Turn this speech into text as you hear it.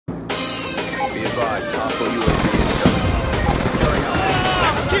Be advised, hostile UAV incoming. Carrying out.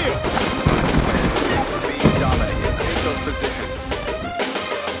 Kill! Being dominated. Take those positions.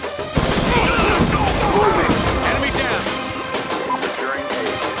 Enemy down! Securing A.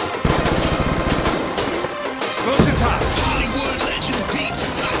 Explosives hot!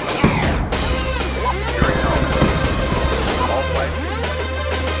 Securing Alpha. All flights.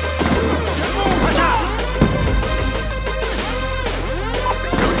 Watch out!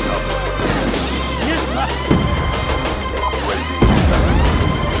 Securing Alpha. Yes, sir! UAV inbound.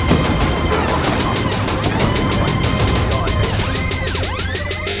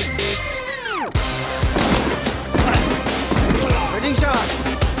 Ready shot!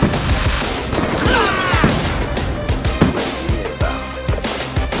 UAV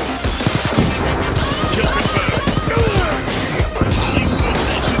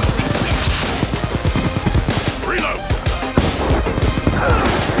inbound.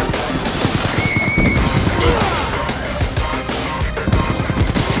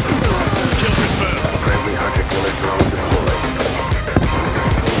 Friendly hunter-killer drone deployed.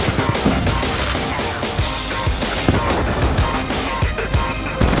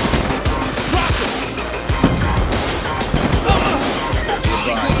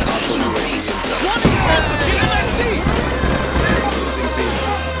 Losing B.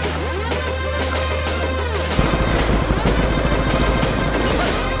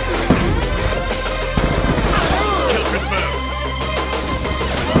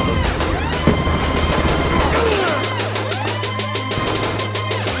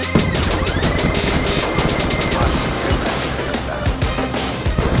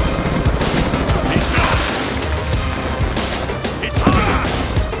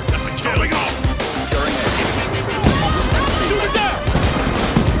 Securing A. Shoot it down!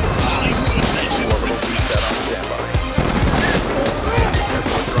 Orbital reset on standby.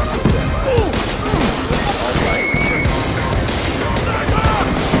 Escort drone on standby. All flights.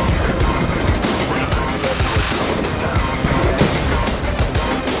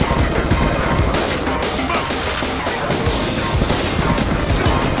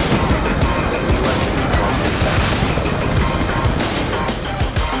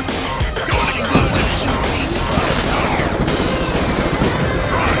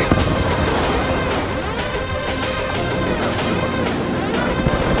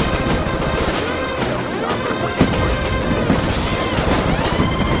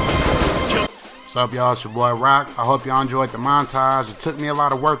 What's up, y'all? It's your boy Rock. I hope y'all enjoyed the montage. It took me a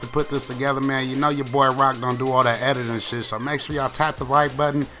lot of work to put this together, man. You know your boy Rock don't do all that editing and shit, so make sure y'all tap the like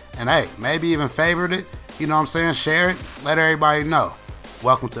button and hey, maybe even favorite it. You know what I'm saying? Share it. Let everybody know.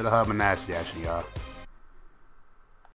 Welcome to the Hub of Nasty Action, y'all.